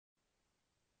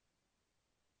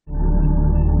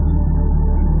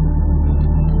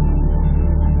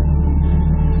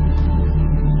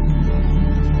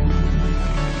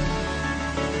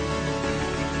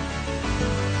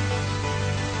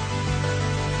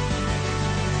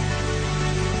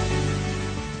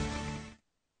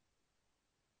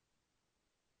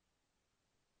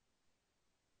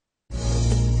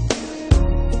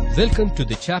Welcome to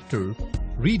the chapter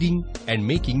Reading and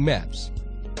Making Maps.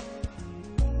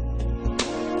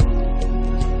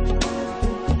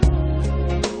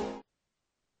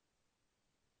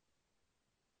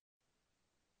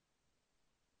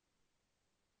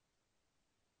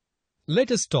 Let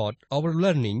us start our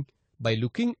learning by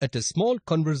looking at a small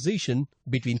conversation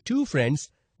between two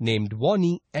friends named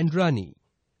Vani and Rani,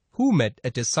 who met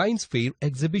at a science fair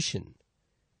exhibition.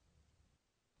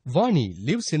 Vani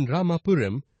lives in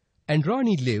Ramapuram and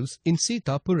Rani lives in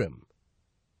Sitapuram.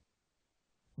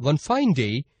 One fine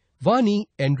day, Vani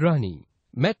and Rani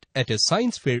met at a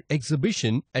science fair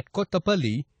exhibition at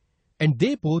Kottapalli, and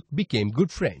they both became good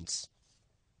friends.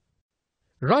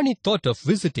 Rani thought of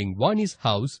visiting Vani's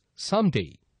house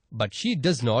someday, but she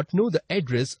does not know the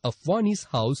address of Vani's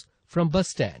house from bus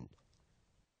stand.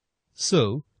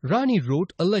 So, Rani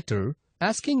wrote a letter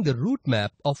asking the route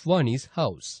map of Vani's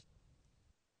house.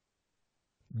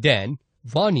 Then,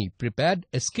 Vani prepared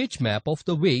a sketch map of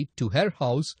the way to her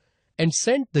house and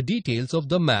sent the details of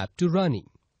the map to Rani.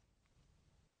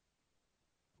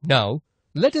 Now,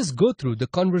 let us go through the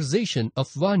conversation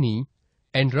of Vani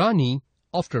and Rani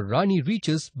after Rani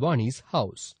reaches Vani's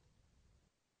house.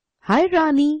 Hi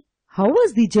Rani, how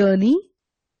was the journey?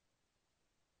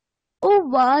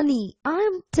 Oh Vani, I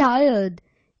am tired.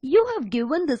 You have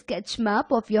given the sketch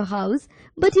map of your house,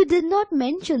 but you did not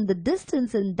mention the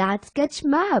distance in that sketch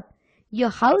map. Your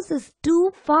house is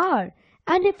too far,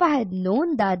 and if I had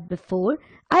known that before,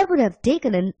 I would have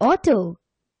taken an auto.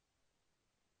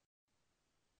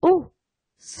 Oh,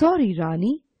 sorry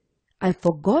Rani. I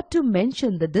forgot to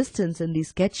mention the distance in the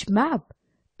sketch map.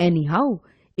 Anyhow,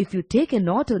 if you take an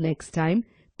auto next time,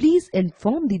 please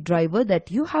inform the driver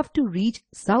that you have to reach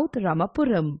South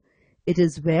Ramapuram. It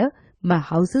is where my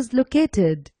house is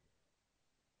located.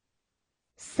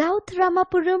 South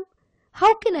Ramapuram?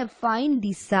 How can I find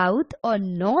the south or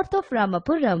north of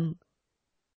Ramapuram?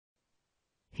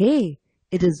 Hey,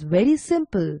 it is very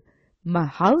simple. My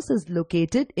house is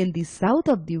located in the south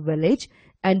of the village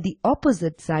and the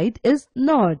opposite side is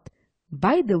north.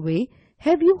 By the way,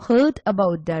 have you heard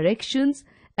about directions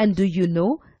and do you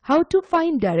know how to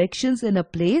find directions in a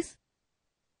place?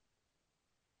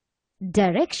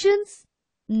 Directions?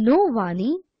 No,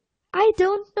 Vani. I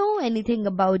don't know anything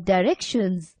about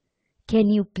directions. Can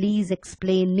you please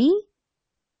explain me?